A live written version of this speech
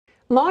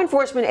Law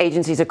enforcement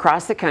agencies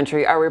across the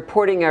country are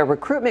reporting a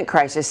recruitment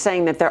crisis,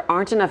 saying that there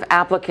aren't enough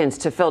applicants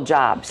to fill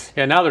jobs.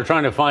 And now they're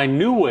trying to find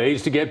new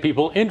ways to get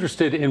people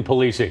interested in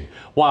policing,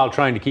 while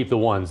trying to keep the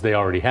ones they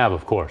already have,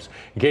 of course.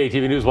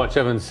 KETV News Watch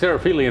 7's Sarah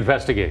Feely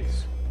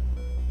investigates.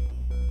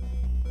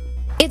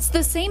 It's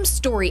the same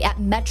story at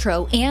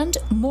Metro and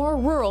more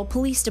rural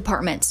police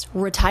departments.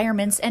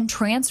 Retirements and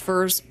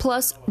transfers,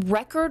 plus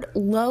record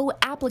low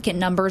applicant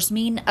numbers,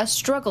 mean a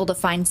struggle to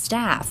find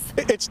staff.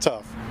 It's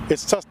tough.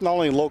 It's tough not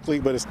only locally,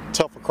 but it's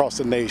tough across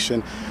the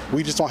nation.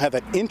 We just don't have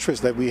that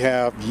interest that we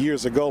have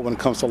years ago when it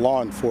comes to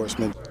law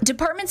enforcement.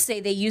 Departments say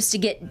they used to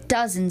get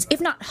dozens,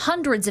 if not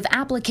hundreds of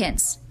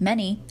applicants.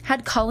 Many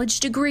had college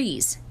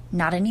degrees.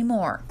 Not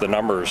anymore. The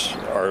numbers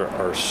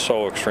are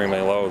so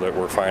extremely low that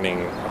we're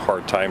finding a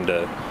hard time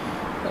to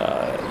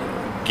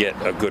get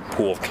a good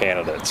pool of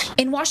candidates.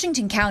 In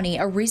Washington County,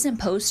 a recent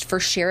post for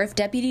sheriff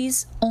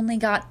deputies only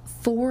got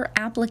 4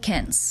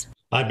 applicants.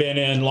 I've been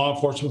in law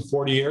enforcement for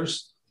 40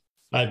 years.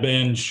 I've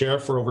been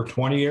sheriff for over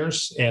 20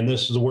 years, and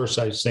this is the worst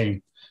I've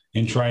seen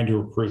in trying to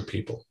recruit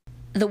people.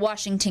 The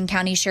Washington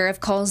County Sheriff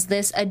calls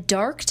this a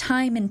dark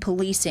time in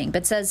policing,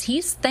 but says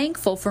he's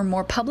thankful for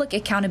more public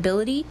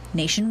accountability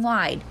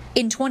nationwide.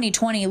 In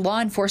 2020, law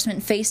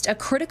enforcement faced a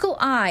critical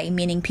eye,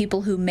 meaning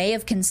people who may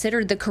have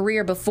considered the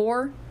career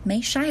before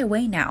may shy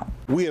away now.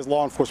 We as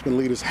law enforcement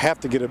leaders have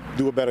to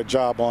do a better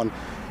job on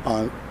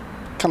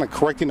kind of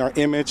correcting our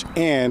image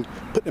and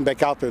putting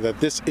back out there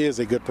that this is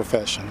a good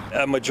profession.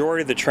 A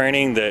majority of the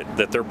training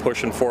that they're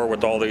pushing for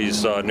with all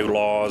these new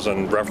laws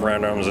and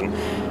referendums,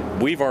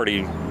 and we've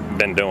already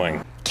been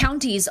doing.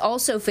 Counties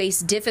also face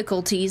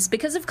difficulties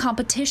because of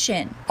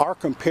competition. Our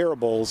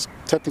comparables,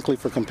 technically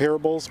for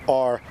comparables,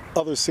 are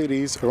other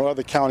cities or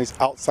other counties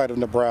outside of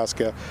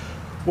Nebraska.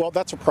 Well,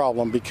 that's a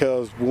problem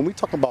because when we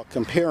talk about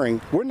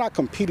comparing, we're not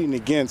competing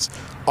against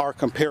our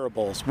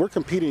comparables. We're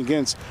competing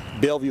against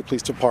Bellevue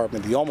Police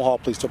Department, the Omaha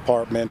Police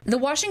Department. The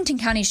Washington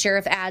County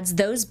Sheriff adds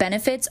those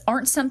benefits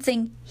aren't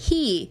something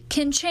he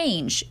can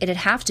change. It'd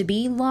have to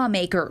be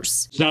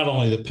lawmakers. It's not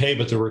only the pay,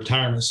 but the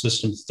retirement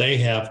systems they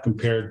have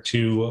compared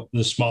to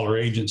the smaller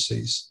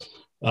agencies.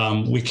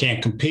 We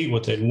can't compete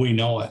with it, and we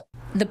know it.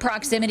 The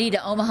proximity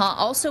to Omaha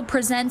also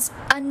presents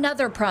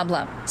another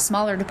problem.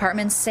 Smaller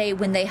departments say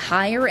when they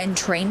hire and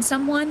train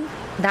someone,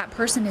 that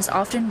person is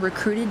often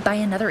recruited by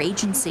another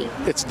agency.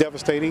 It's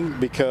devastating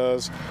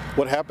because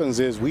what happens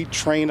is we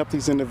train up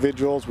these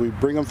individuals, we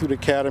bring them through the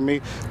academy,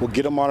 we'll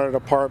get them out of the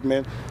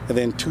department, and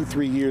then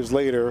 2-3 years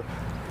later,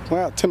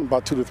 about 2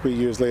 to 3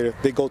 years later,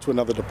 they go to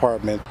another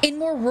department. In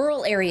more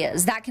rural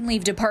areas, that can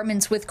leave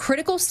departments with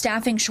critical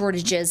staffing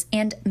shortages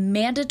and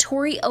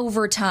mandatory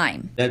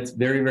overtime. That's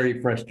very, very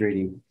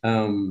frustrating.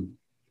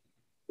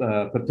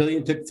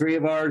 Papillion took 3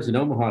 of ours and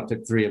Omaha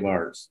took 3 of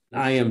ours.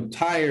 I am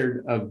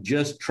tired of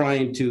just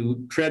trying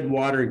to tread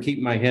water and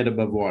keep my head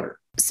above water.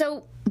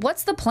 So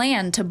what's the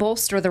plan to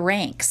bolster the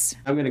ranks?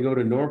 I'm going to go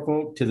to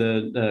Norfolk, to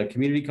the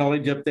community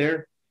college up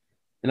there,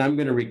 and I'm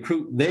going to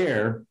recruit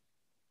there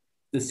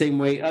the same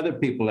way other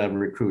people have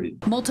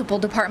recruited. Multiple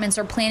departments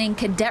are planning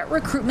cadet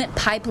recruitment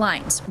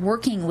pipelines,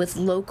 working with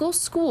local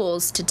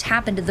schools to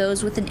tap into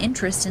those with an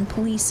interest in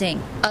policing.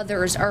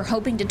 Others are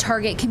hoping to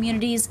target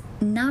communities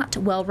not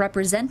well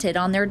represented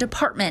on their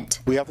department.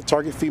 We have to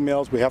target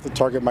females, we have to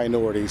target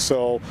minorities.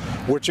 So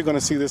what you're going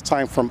to see this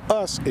time from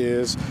us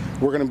is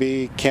we're going to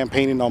be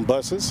campaigning on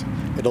buses,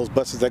 and those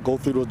buses that go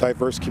through those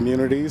diverse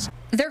communities.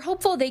 They're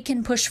hopeful they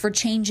can push for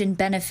change in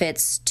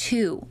benefits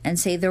too, and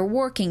say they're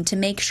working to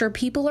make sure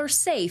people are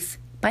safe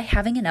by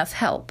having enough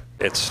help.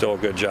 It's still a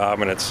good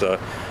job, and it's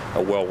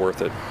well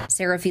worth it.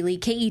 Sarah Feely,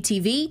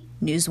 KETV,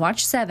 News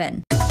Watch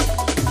 7.